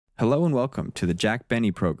Hello and welcome to the Jack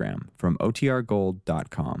Benny program from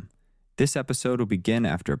OTRGold.com. This episode will begin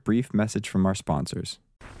after a brief message from our sponsors.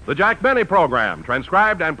 The Jack Benny program,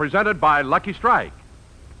 transcribed and presented by Lucky Strike.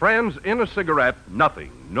 Friends, in a cigarette,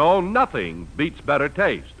 nothing beats better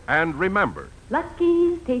taste. And remember,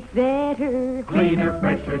 Lucky's taste better, cleaner,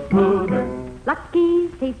 fresher, smoother.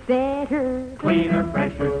 Lucky's taste better, Cleaner,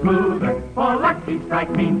 fresher, smoother. For Lucky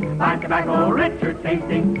Strike means fine tobacco, richer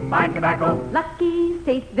tasting, fine tobacco. Lucky's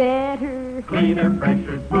taste better. Cleaner,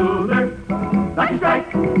 fresher, smoother. Lucky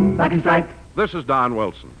Strike, Lucky Strike. this is Don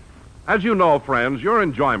Wilson. As you know, friends, your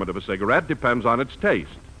enjoyment of a cigarette depends on its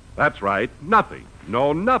taste. That's right,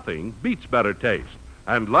 nothing beats better taste.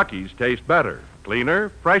 And Lucky's taste better, cleaner,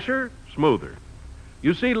 fresher, smoother.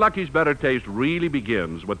 You see, Lucky's better taste really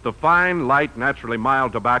begins with the fine, light, naturally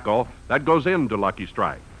mild tobacco that goes into Lucky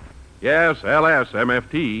Strike. Yes,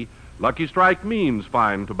 LSMFT, Lucky Strike means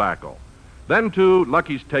fine tobacco. Then, too,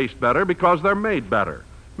 Lucky's taste better because they're made better.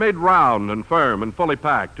 Made round and firm and fully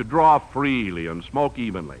packed to draw freely and smoke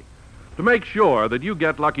evenly. To make sure that you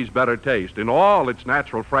get Lucky's better taste in all its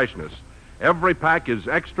natural freshness, every pack is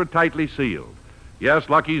extra tightly sealed. Yes,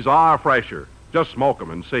 Lucky's are fresher. Just smoke them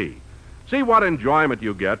and see. See what enjoyment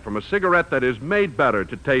you get from a cigarette that is made better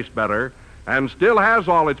to taste better and still has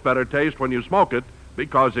all its better taste when you smoke it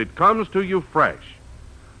because it comes to you fresh.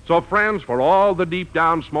 So, friends, for all the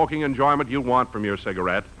deep-down smoking enjoyment you want from your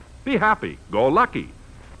cigarette, be happy. Go Lucky.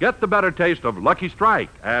 Get the better taste of Lucky Strike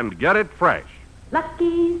and get it fresh.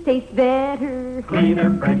 Lucky's taste better,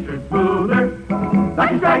 Cleaner, fresher, smoother.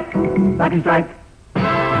 Lucky Strike, Lucky Strike.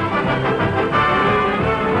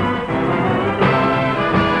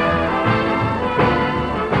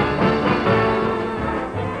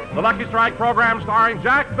 The Lucky Strike program starring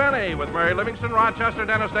Jack Benny with Mary Livingston, Rochester,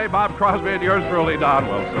 Dennis Day, Bob Crosby, and yours truly, Don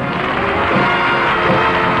Wilson.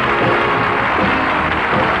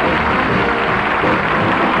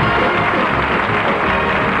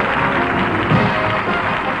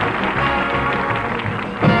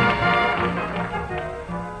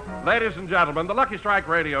 Ladies and gentlemen, the Lucky Strike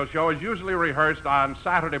radio show is usually rehearsed on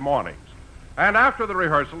Saturday mornings. And after the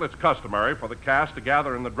rehearsal, it's customary for the cast to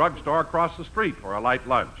gather in the drugstore across the street for a light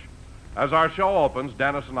lunch. As our show opens,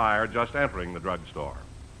 Dennis and I are just entering the drugstore.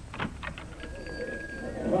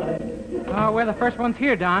 We're the first ones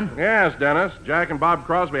here, Don. Yes, Dennis. Jack and Bob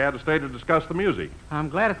Crosby had to stay to discuss the music. I'm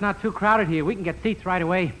glad it's not too crowded here. We can get seats right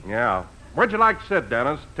away. Yeah. Where'd you like to sit,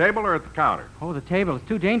 Dennis? Table or at the counter? Oh, the table. It's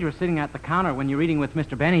too dangerous sitting at the counter when you're eating with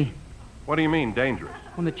Mr. Benny. What do you mean, dangerous?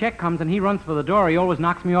 When the check comes and he runs for the door, he always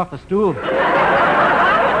knocks me off the stool.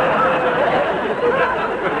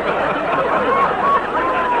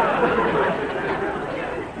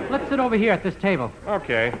 Let's sit over here at this table.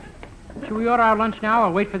 Okay. Should we order our lunch now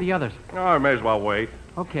or wait for the others? Oh, I may as well wait.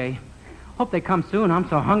 Okay. Hope they come soon. I'm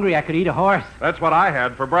so hungry I could eat a horse. That's what I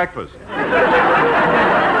had for breakfast.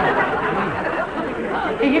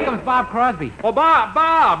 Hey, here comes Bob Crosby. Oh,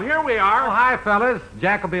 Bob, here we are. Oh, hi, fellas.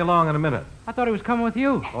 Jack will be along in a minute. I thought he was coming with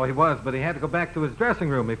you. Oh, he was, but he had to go back to his dressing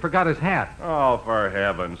room. He forgot his hat. Oh, for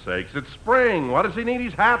heaven's sakes. It's spring. What does he need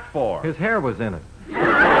his hat for? His hair was in it. Oh,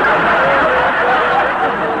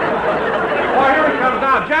 here he comes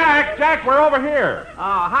now. Jack, we're over here.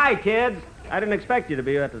 Hi, kids. I didn't expect you to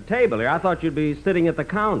be at the table here. I thought you'd be sitting at the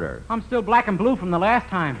counter. I'm still black and blue from the last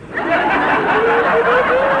time.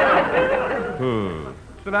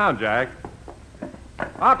 Sit down, Jack.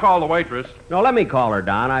 I'll call the waitress. No, let me call her,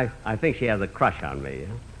 Don. I think she has a crush on me.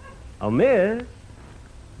 Oh, Miss?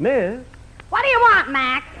 What do you want,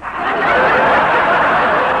 Mac?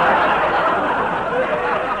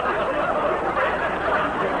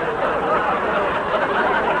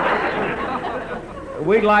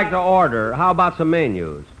 We'd like to order. How about some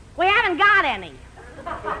menus? We haven't got any.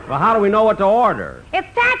 Well, how do we know what to order? It's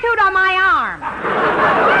tattooed on my arm.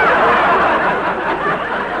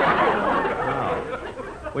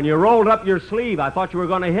 When you rolled up your sleeve, I thought you were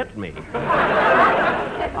going to hit me.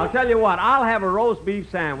 I'll tell you what. I'll have a roast beef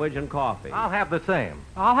sandwich and coffee. I'll have the same.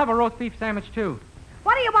 I'll have a roast beef sandwich, too.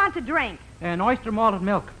 What do you want to drink? And oyster malted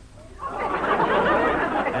milk.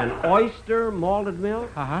 An oyster malted milk?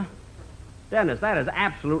 Uh-huh. Dennis, that is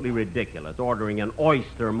absolutely ridiculous, ordering an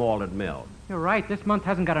oyster malted milk. You're right. This month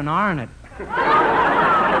hasn't got an R in it.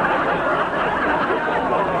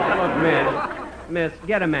 Look, Miss,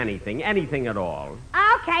 get him anything at all.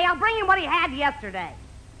 Okay, I'll bring him what he had yesterday.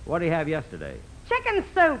 What did he have yesterday? Chicken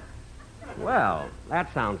soup. Well,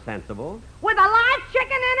 that sounds sensible. With a live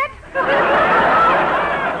chicken in it?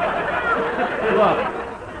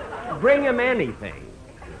 Look, bring him anything.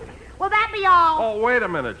 Will that be all? Oh, wait a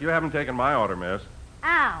minute. You haven't taken my order, miss.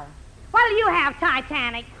 Oh. What'll you have,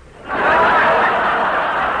 Titanic?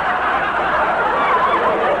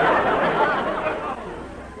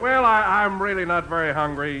 not very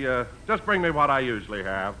hungry. Just bring me what I usually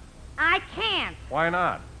have. I can't. Why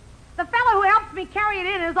not? The fellow who helps me carry it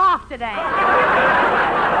in is off today.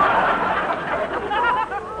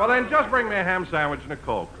 Well, then just bring me a ham sandwich and a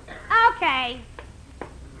Coke. Okay.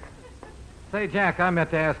 Say, Jack, I meant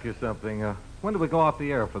to ask you something. When do we go off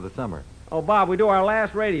the air for the summer? Oh, Bob, we do our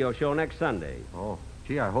last radio show next Sunday. Oh,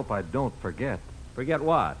 gee, I hope I don't forget. Forget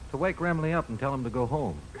what? To wake Remley up and tell him to go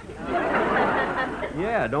home.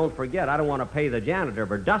 Yeah, don't forget. I don't want to pay the janitor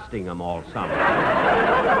for dusting them all summer.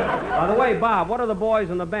 By the way, Bob, what are the boys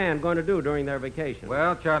in the band going to do during their vacation?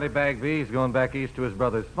 Well, Charlie Bagby's going back east to his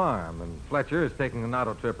brother's farm, and Fletcher is taking an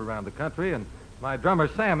auto trip around the country, and my drummer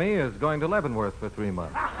Sammy is going to Leavenworth for 3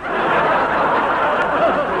 months.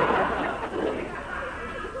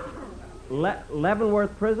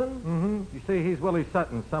 Leavenworth Prison? Mm-hmm. You see, he's Willie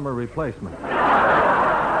Sutton's summer replacement.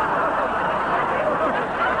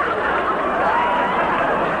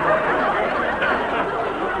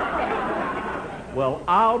 Well,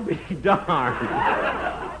 I'll be darned.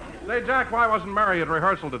 Say, Jack, why wasn't Mary at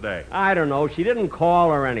rehearsal today? I don't know. She didn't call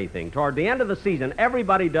or anything. Toward the end of the season,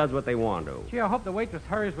 everybody does what they want to. Gee, I hope the waitress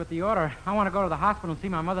hurries with the order. I want to go to the hospital and see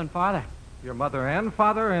my mother and father. Your mother and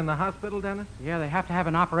father in the hospital, Dennis? Yeah, they have to have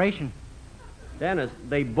an operation. Dennis,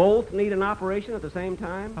 they both need an operation at the same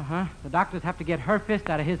time? Uh-huh. The doctors have to get her fist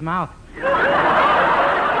out of his mouth.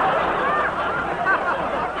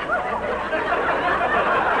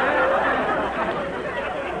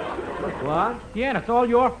 What? Yeah, and it's all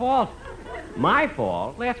your fault. My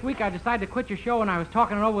fault? Last week I decided to quit your show and I was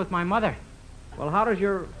talking it over with my mother. Well, how does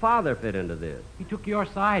your father fit into this? He took your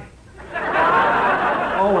side.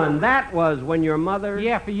 Oh, and that was when your mother...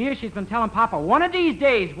 Yeah, for years she's been telling Papa, one of these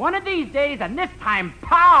days, and this time,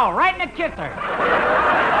 pow, right in the kisser.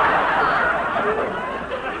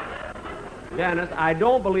 Dennis, I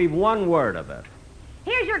don't believe one word of it.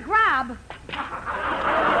 Here's your grub.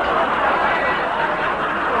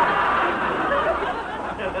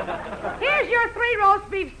 Here's your 3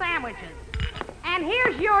 roast beef sandwiches. And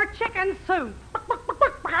here's your chicken soup.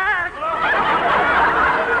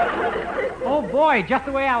 Oh, boy, just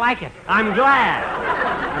the way I like it. I'm glad.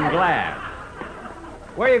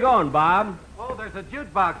 Where are you going, Bob? Oh, there's a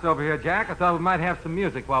jukebox over here, Jack. I thought we might have some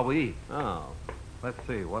music while we eat. Oh. Let's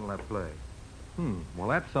see, what'll I play? Well,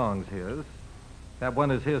 that song's his. That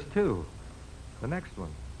one is his, too. The next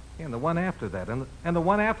one. And the one after that. And the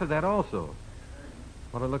one after that also.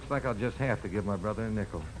 Well, it looks like I'll just have to give my brother a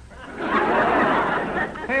nickel.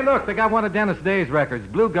 Hey, look, they got one of Dennis Day's records,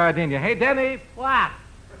 Blue Gardenia. Hey, Denny, What?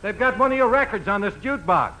 they've got one of your records on this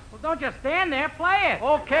jukebox. Well, don't just stand there. Play it.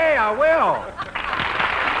 Okay, I will.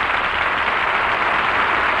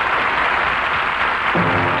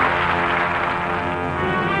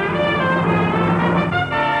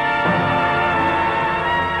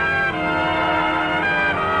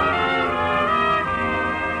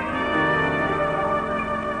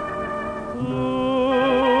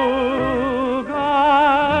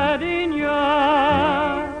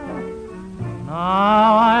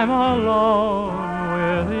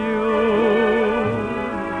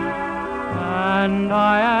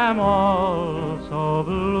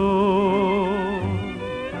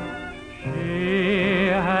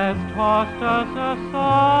 Tossed us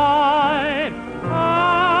aside,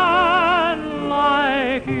 and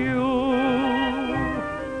like you,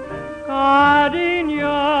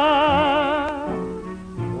 gardenia,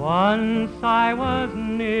 once I was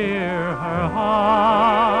near her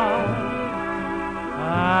heart.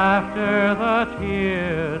 After the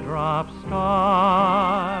teardrops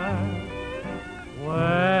start,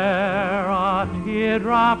 where are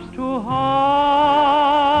teardrops to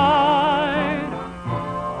hide?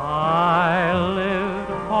 I lived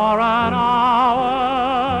for an hour.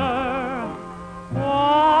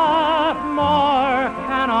 What more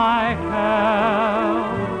can I tell?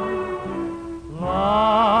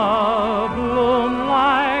 Love bloomed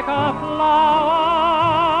like a flower,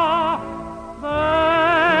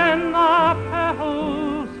 then the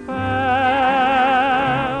petals fell.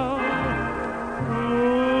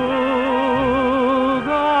 Blue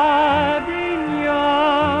gardenia,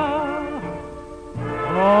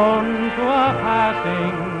 thrown to a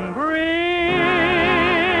passing breeze,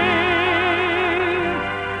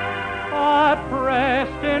 but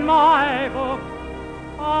pressed in my book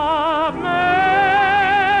of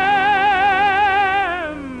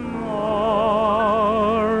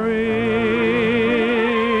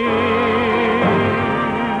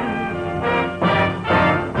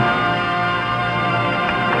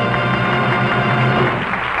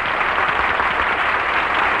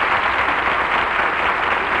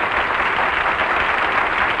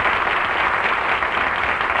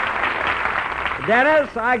Dennis,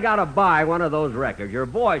 I gotta buy one of those records. Your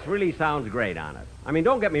voice really sounds great on it. I mean,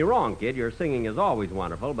 don't get me wrong, kid. Your singing is always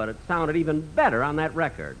wonderful, but it sounded even better on that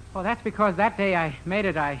record. Well, that's because that day I made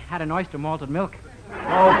it, I had an oyster malted milk.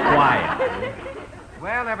 Oh, quiet.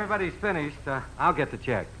 Well, everybody's finished. I'll get the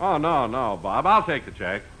check. Oh, no, Bob. I'll take the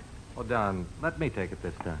check. Oh, Don, let me take it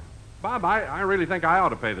this time. Bob, I really think I ought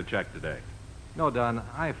to pay the check today. No, Don,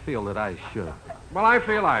 I feel that I should. Well, I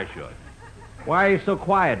feel I should. Why are you so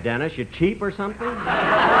quiet, Dennis? You cheap or something?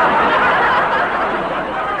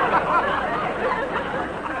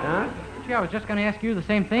 Huh? Gee, I was just going to ask you the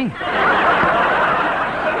same thing.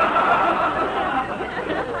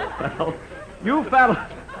 Well, you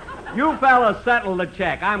fellas settle the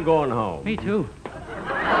check. I'm going home. Me too.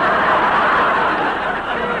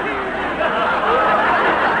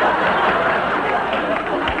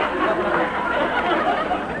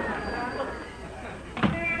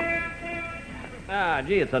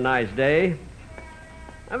 Gee, it's a nice day.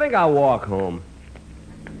 I think I'll walk home.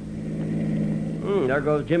 There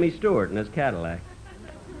goes Jimmy Stewart in his Cadillac.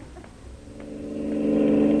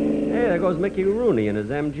 Hey, there goes Mickey Rooney in his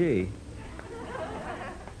MG.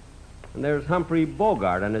 And there's Humphrey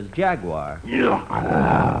Bogart and his Jaguar. You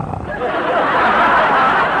ought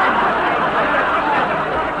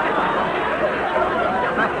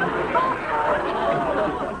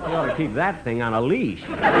to keep that thing on a leash.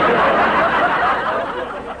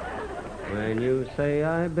 When you say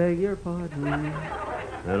I beg your pardon,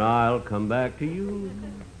 then I'll come back to you.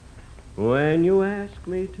 When you ask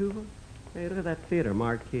me to... Hey, look at that theater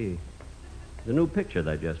marquee. The new picture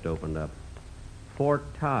they just opened up. Four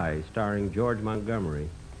Ties, starring George Montgomery.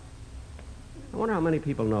 I wonder how many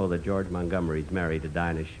people know that George Montgomery's married to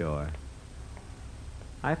Dinah Shore.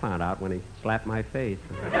 I found out when he slapped my face.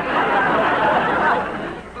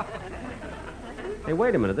 Hey,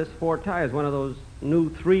 wait a minute. This Four Ties is one of those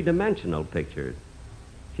new three-dimensional pictures.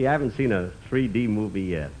 Gee, I haven't seen a 3D movie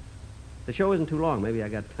yet. The show isn't too long. Maybe I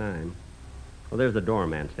got time. Well, there's the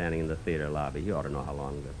doorman standing in the theater lobby. You ought to know how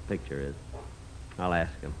long the picture is. I'll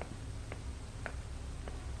ask him.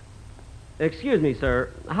 Excuse me,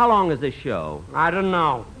 sir. How long is this show? I don't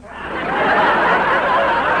know.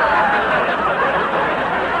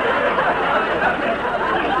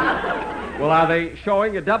 Well, are they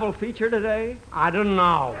showing a double feature today? I don't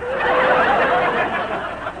know.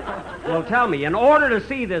 Well, tell me, in order to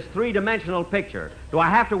see this three-dimensional picture, do I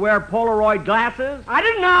have to wear Polaroid glasses? I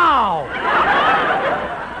don't know.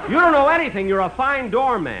 You don't know anything. You're a fine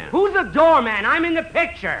doorman. Who's the doorman? I'm in the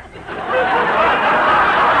picture.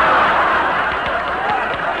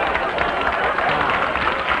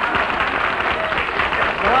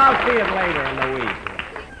 Well, I'll see it later in the week.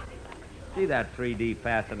 See, that 3D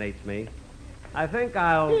fascinates me. I think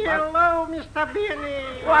I'll... Hello, Mr.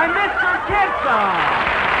 Benny. Why, Mr.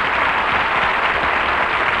 Kitzel!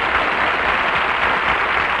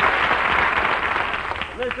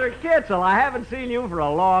 Mr. Kitzel, I haven't seen you for a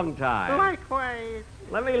long time. Likewise.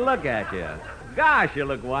 Let me look at you. Gosh, you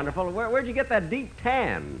look wonderful. Where'd you get that deep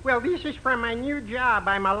tan? Well, this is from my new job.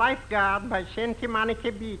 I'm a lifeguard by Santa Monica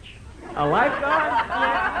Beach. A lifeguard?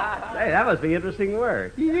 Hey, that must be interesting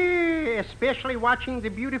work. Yeah, especially watching the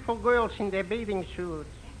beautiful girls in their bathing suits.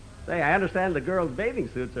 Say, I understand the girls' bathing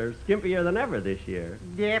suits are skimpier than ever this year.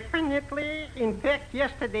 Definitely. In fact,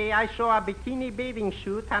 yesterday I saw a bikini bathing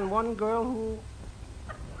suit on one girl who...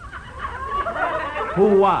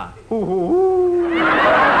 Who what?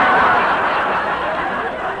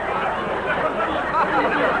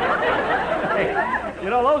 You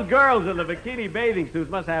know, those girls in the bikini bathing suits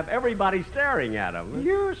must have everybody staring at them.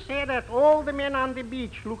 You say that all the men on the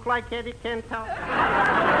beach look like Eddie Cantor.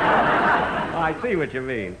 I see what you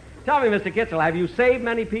mean. Tell me, Mr. Kitzel, have you saved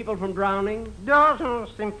many people from drowning? Dozens.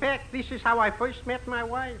 In fact, this is how I first met my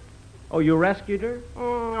wife. Oh, you rescued her?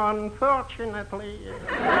 Unfortunately.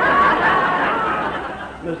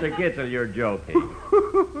 Mr. Kitzel, you're joking.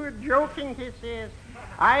 Joking, he says.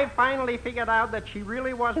 I finally figured out that she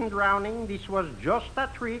really wasn't drowning. This was just a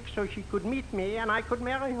trick so she could meet me and I could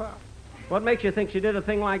marry her. What makes you think she did a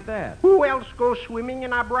thing like that? Who else goes swimming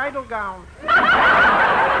in a bridal gown?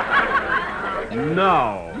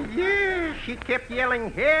 No. Yeah, she kept yelling,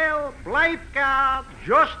 help, lifeguard,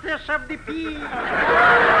 justice of the peace.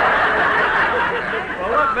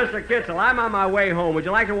 Well, look, Mr. Kitzel, I'm on my way home. Would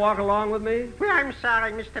you like to walk along with me? Well, I'm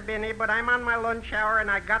sorry, Mr. Benny, but I'm on my lunch hour and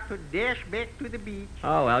I got to dash back to the beach.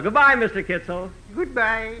 Oh, well, goodbye, Mr. Kitzel.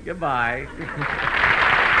 Goodbye. Goodbye.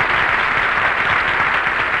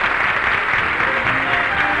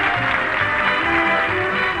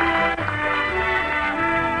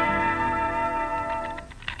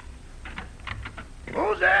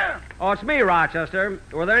 Who's there? Oh, it's me, Rochester.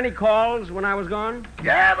 Were there any calls when I was gone?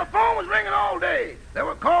 Yeah, the phone was ringing all day. There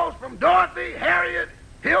were calls from Dorothy, Harriet,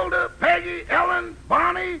 Hilda, Peggy, Ellen,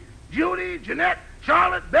 Bonnie, Judy, Jeanette,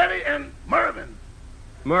 Charlotte, Betty, and Mervyn.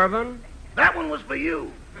 Mervyn? That one was for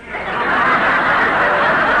you.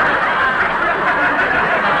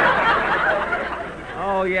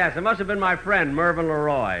 Oh, yes. It must have been my friend, Mervyn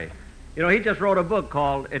Leroy. You know, he just wrote a book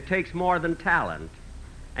called It Takes More Than Talent.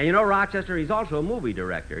 And you know, Rochester, he's also a movie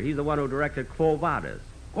director. He's the one who directed Quo Vadis.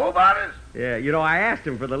 Quo Vadis? Yeah, you know, I asked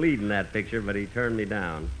him for the lead in that picture, but he turned me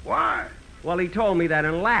down. Why? Well, he told me that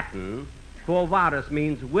in Latin, Quo Vadis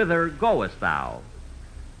means whither goest thou?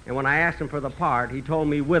 And when I asked him for the part, he told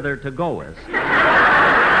me whither to goest.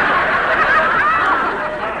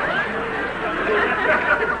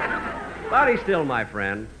 But he's still my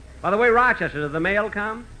friend. By the way, Rochester, did the mail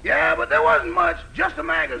come? Yeah, but there wasn't much. Just a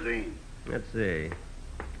magazine. Let's see.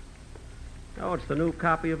 Oh, it's the new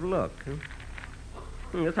copy of Look.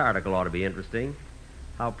 This article ought to be interesting.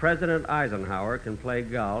 How President Eisenhower Can Play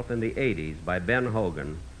Golf in the 80s by Ben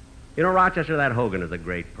Hogan. You know, Rochester, that Hogan is a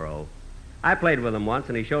great pro. I played with him once,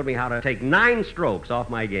 and he showed me how to take 9 strokes off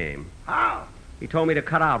my game. How? He told me to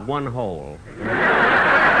cut out 1 hole.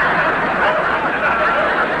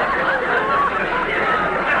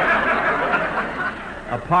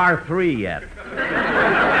 A par 3 yet.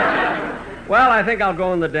 Well, I think I'll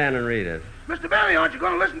go in the den and read it. Mr. Benny, aren't you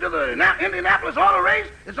going to listen to the Indianapolis Auto Race?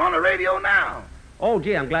 It's on the radio now. Oh,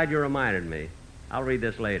 gee, I'm glad you reminded me. I'll read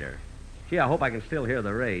this later. Gee, I hope I can still hear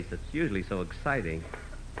the race. It's usually so exciting.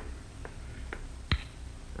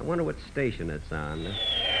 I wonder what station it's on.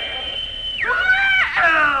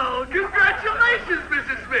 Well, congratulations,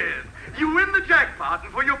 Mrs. Smith. You win the jackpot,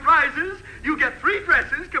 and for your prizes, you get 3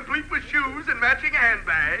 dresses, complete with shoes and matching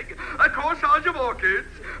handbag, a corsage of orchids,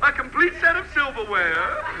 a complete set of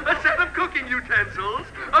silverware, a set of cooking utensils,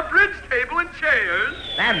 a bridge table and chairs.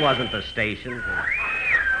 That wasn't the station.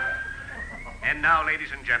 And now,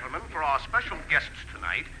 ladies and gentlemen, for our special guests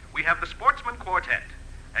tonight, we have the Sportsman Quartet.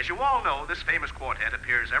 As you all know, this famous quartet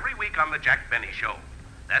appears every week on the Jack Benny Show.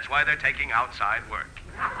 That's why they're taking outside work.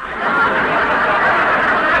 I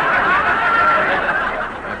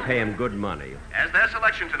pay him good money. As their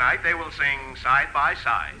selection tonight, they will sing Side by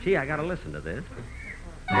Side. Gee, I gotta listen to this.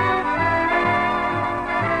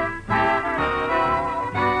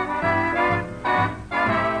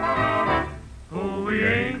 Oh, we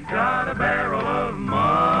ain't got a barrel of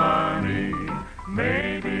money.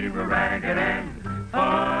 Maybe we're ragged and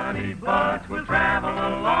funny, but we'll travel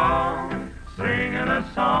along, singing a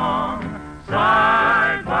song,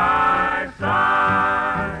 side by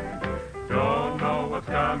side. Don't know what's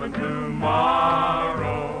coming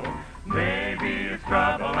tomorrow. Maybe it's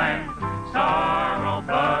trouble and sorrow,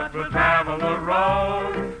 but we'll travel the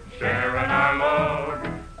road, sharing our load,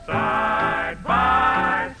 side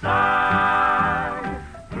by side,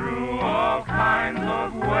 through all kinds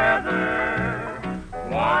of weather.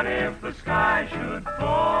 What if the sky should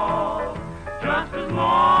fall? Just as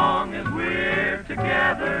long as we're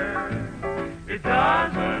together, it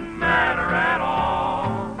doesn't matter at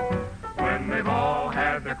all. When they've all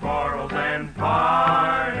had their quarrels and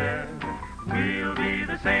parted, we'll be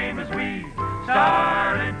the same as we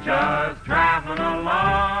started, just traveling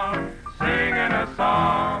along, singing a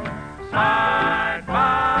song, side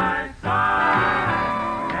by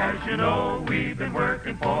side. As you know, we've been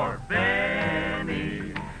working for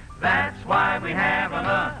Benny. That's why we haven't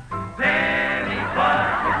a penny,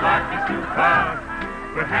 but with Lucky's 2 cars,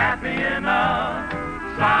 we're happy enough,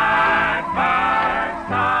 side by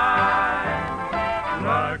side.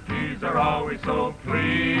 Lucky's are always so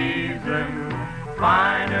pleasing,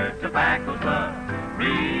 finer tobacco's the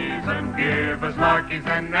reason. Give us Lucky's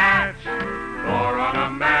and Natch, or on a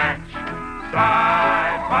match,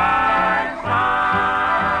 side by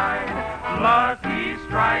side. Lucky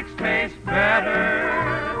Strikes taste better,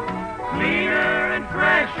 cleaner and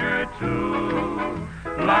fresher too.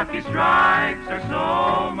 Lucky Strikes are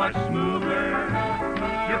so much smoother.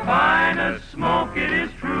 You'll find us smoke, it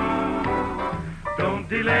is true. Don't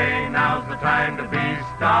delay, now's the time to be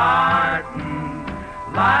starting.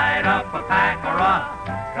 Light up a pack or a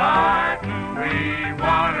carton. We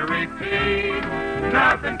want to repeat,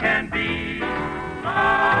 nothing can beat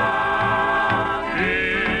Lucky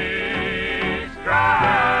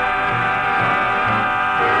Strikes.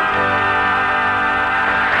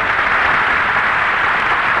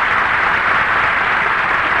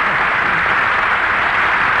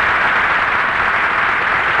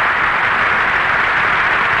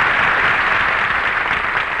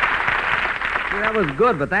 That was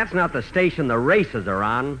good, but that's not the station the races are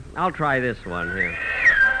on. I'll try this one here.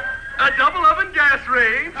 a double oven gas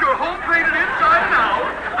range, your home painted inside and out,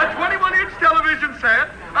 a 21-inch television set,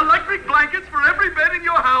 electric blankets for every bed in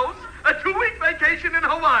your house, a 2-week vacation in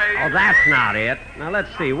Hawaii. Oh, that's not it. Now,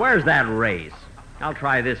 let's see. Where's that race? I'll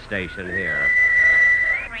try this station here.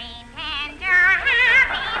 Pretend you're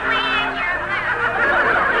happy when you're blue.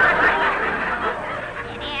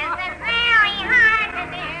 It isn't very hard to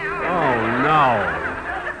do. Oh, no.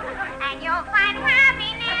 And you'll find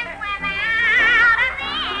happiness without a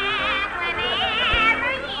end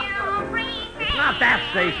whenever you pretend. Not that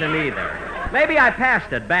station either. Maybe I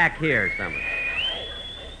passed it back here somewhere.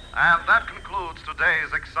 And that concludes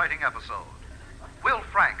today's exciting episode. Will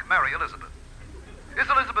Frank marry Elizabeth? Is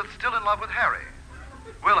Elizabeth still in love with Harry?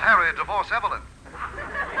 Will Harry divorce Evelyn?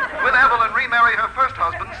 Will Evelyn remarry her first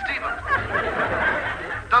husband, Stephen?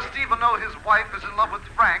 Does Stephen know his wife is in love with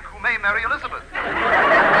Frank, who may marry Elizabeth?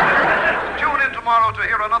 Tune in tomorrow to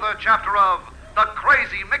hear another chapter of The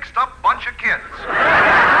Crazy Mixed-Up Bunch of Kids.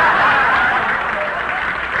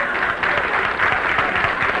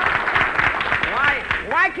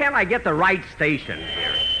 Why can't I get the right station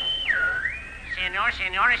here?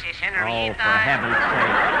 Senores y senoritas. Oh, for heaven's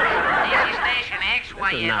sake. This is Station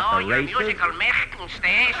XYLO, your races. musical Mexican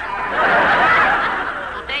station.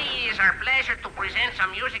 Today is our pleasure to present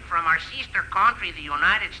some music from our sister country, the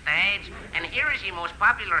United States. And here is the most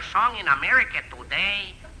popular song in America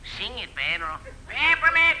today. Sing it, Pedro.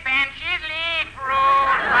 Peppermint benches leaf fruit.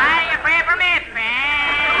 Buy a peppermint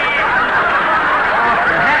bench. Oh,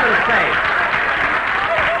 for heaven's sake.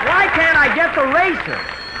 Why can't I get the races?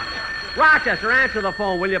 Rochester, answer the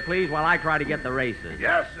phone, will you, please, while I try to get the races?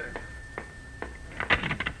 Yes, sir.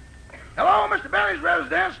 Hello, Mr. Benny's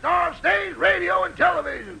residence, star of stage, radio, and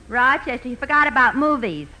television. Rochester, you forgot about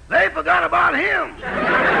movies. They forgot about him.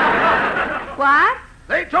 What?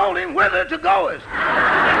 They told him whither to goest. Well,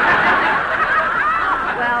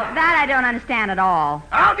 that I don't understand at all.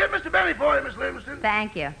 I'll get Mr. Benny for you, Miss Livingston.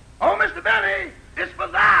 Thank you. Oh, Mr. Benny, it's for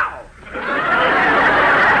thou.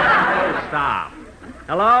 Oh, stop.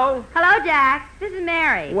 Hello? Hello, Jack. This is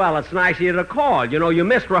Mary. Well, it's nice of you to call. You know, you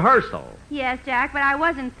missed rehearsal. Yes, Jack, but I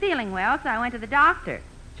wasn't feeling well, so I went to the doctor.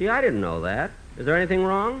 Gee, I didn't know that. Is there anything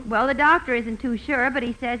wrong? Well, the doctor isn't too sure, but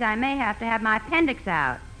he says I may have to have my appendix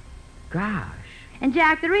out. Gosh. And,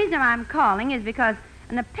 Jack, the reason I'm calling is because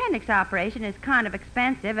an appendix operation is kind of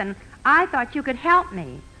expensive, and I thought you could help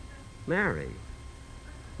me. Mary,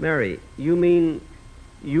 you mean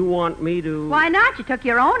you want me to... Why not? You took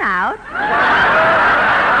your own out.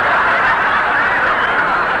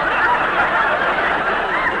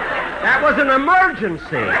 That was an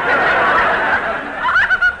emergency.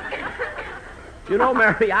 You know,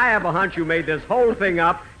 Mary, I have a hunch you made this whole thing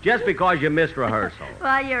up just because you missed rehearsal.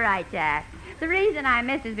 Well, you're right, Jack. The reason I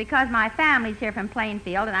missed is because my family's here from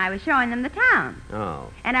Plainfield, and I was showing them the town.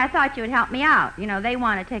 Oh. And I thought you would help me out. You know, they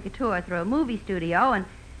want to take a tour through a movie studio, and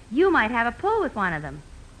you might have a pull with one of them.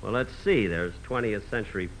 Well, let's see. There's 20th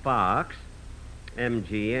Century Fox,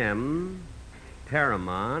 MGM,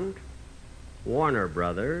 Paramount, Warner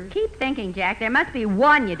Brothers. Keep thinking, Jack. There must be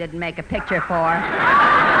one you didn't make a picture for.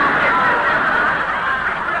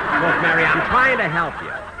 Look, Mary, I'm trying to help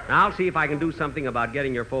you. Now, I'll see if I can do something about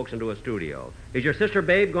getting your folks into a studio. Is your sister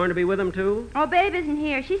Babe going to be with them, too? Oh, Babe isn't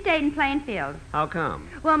here. She stayed in Plainfield. How come?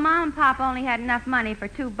 Well, Mom and Pop only had enough money for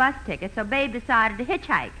 2 bus tickets, so Babe decided to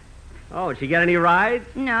hitchhike. Oh, did she get any rides?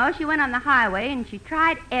 No, she went on the highway, and she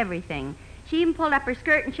tried everything. She even pulled up her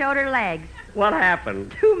skirt and showed her legs. What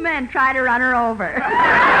happened? 2 men tried to run her over.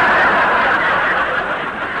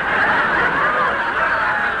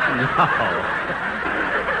 No.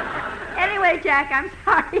 Anyway, Jack, I'm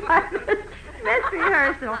sorry. I missed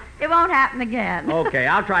rehearsal. It won't happen again. Okay,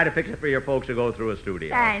 I'll try to fix it for your folks to go through a studio.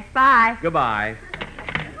 Thanks. Bye. Goodbye.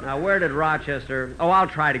 Now, where did Rochester... Oh, I'll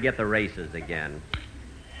try to get the races again.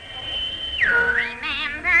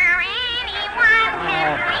 Remember anyone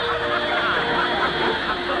can dream,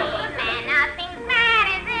 and nothing's bad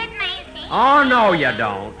as it may seem. Oh, no, you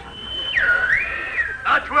don't.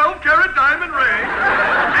 A 12-carat diamond ring,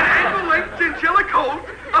 an ankle-length chinchilla coat,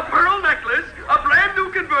 a pearl necklace, a brand-new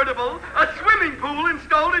convertible, a swimming pool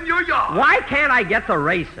installed in your yard. Why can't I get the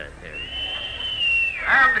races?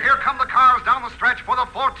 And here come the cars down the stretch for the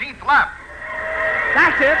 14th lap.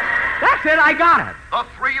 That's it. That's it. I got it. The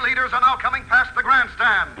 3 leaders are now coming past the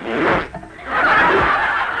grandstand.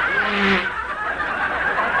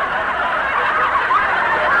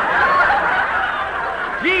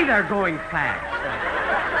 Gee, they're going fast.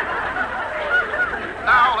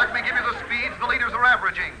 Now, let me give you the speeds the leaders are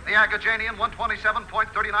averaging. The Agajanian,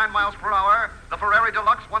 127.39 miles per hour. The Ferrari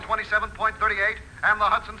Deluxe, 127.38. And the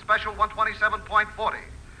Hudson Special, 127.40.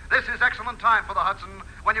 This is excellent time for the Hudson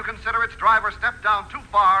when you consider its driver stepped down too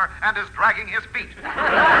far and is dragging his feet. Well,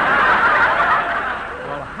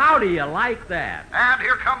 how do you like that? And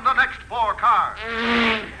here come the next 4 cars.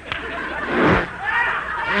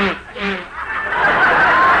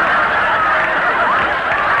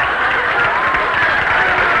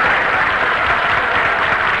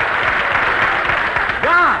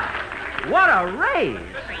 God, what a race!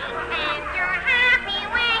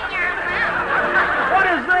 What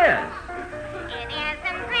is this?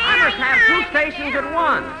 I must have 2 stations at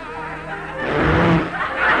once.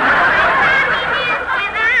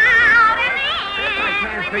 I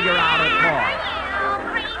can't figure out at all.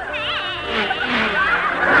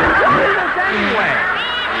 What is this anyway?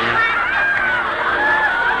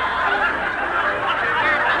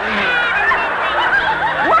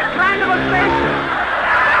 What kind of a station?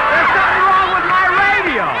 There's something wrong with my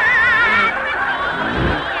radio.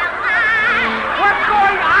 What's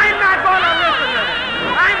going on? I'm not going to listen to this.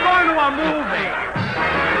 I'm going to a movie.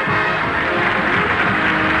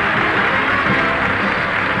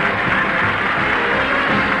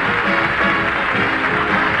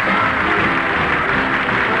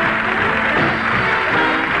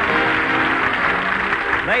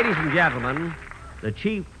 Ladies and gentlemen, the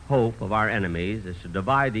chief hope of our enemies is to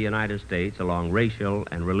divide the United States along racial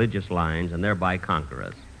and religious lines and thereby conquer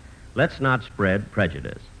us. Let's not spread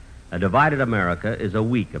prejudice. A divided America is a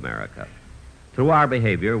weak America. Through our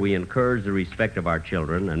behavior, we encourage the respect of our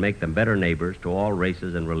children and make them better neighbors to all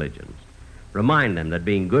races and religions. Remind them that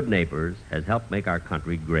being good neighbors has helped make our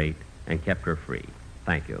country great and kept her free.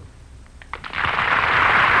 Thank you.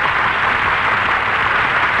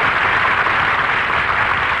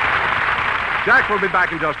 Jack will be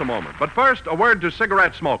back in just a moment. But first, a word to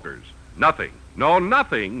cigarette smokers. Nothing, no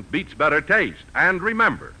nothing beats better taste. And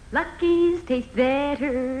remember, Lucky's taste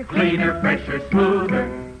better. Cleaner, fresher, smoother.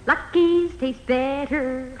 Lucky's taste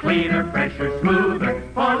better. Cleaner, fresher, smoother.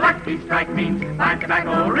 For Lucky Strike means fine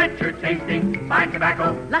tobacco, richer tasting, fine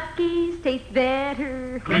tobacco. Lucky's taste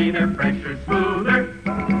better. Cleaner, fresher, smoother.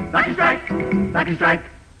 Lucky Strike, Lucky Strike.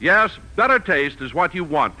 yes, better taste is what you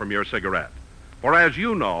want from your cigarette. For as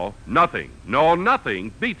you know, nothing, no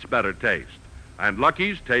nothing beats better taste. And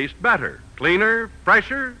Lucky's taste better, cleaner,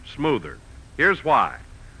 fresher, smoother. Here's why.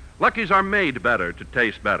 Lucky's are made better to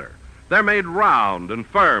taste better. They're made round and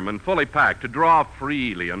firm and fully packed to draw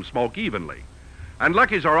freely and smoke evenly. And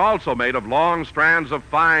Lucky's are also made of long strands of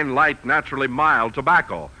fine, light, naturally mild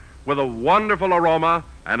tobacco with a wonderful aroma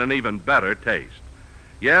and an even better taste.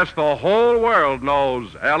 Yes, the whole world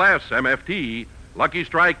knows LSMFT, Lucky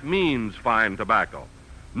Strike means fine tobacco.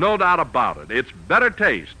 No doubt about it. It's better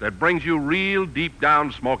taste that brings you real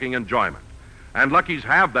deep-down smoking enjoyment. And Lucky's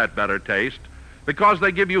have that better taste because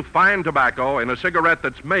they give you fine tobacco in a cigarette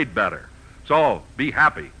that's made better. So, be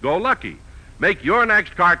happy. Go Lucky. Make your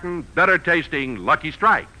next carton better-tasting Lucky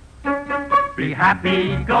Strike. Be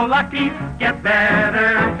happy, go lucky, get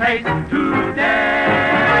better taste today.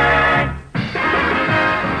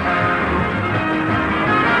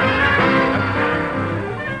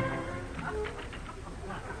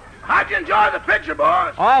 How'd you enjoy the picture,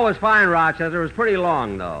 boss? Oh, it was fine, Rochester. It was pretty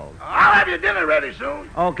long, though. I'll have your dinner ready soon.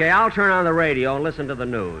 Okay, I'll turn on the radio and listen to the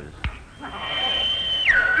news.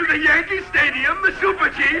 The Yankee Stadium, the Super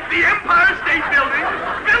Chief, the Empire State Building,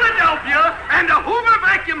 Philadelphia, and a Hoover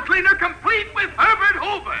vacuum cleaner complete with Herbert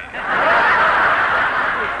Hoover.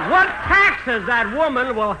 What taxes that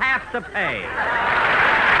woman will have to pay.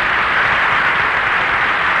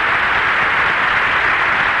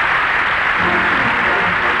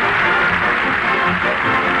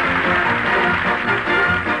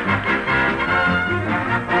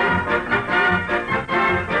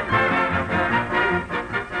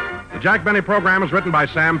 The Jack Benny program is written by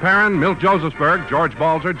Sam Perrin, Milt Josephsberg, George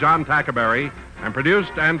Balzer, John Tackerberry, and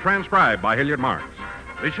produced and transcribed by Hilliard Marks.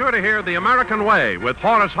 Be sure to hear The American Way with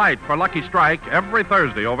Horace Height for Lucky Strike every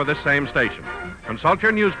Thursday over this same station. Consult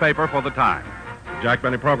your newspaper for the time. The Jack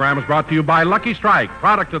Benny program is brought to you by Lucky Strike,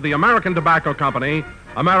 product of the American Tobacco Company,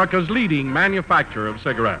 America's leading manufacturer of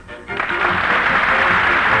cigarettes.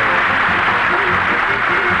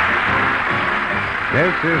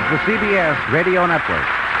 This is the CBS Radio Network.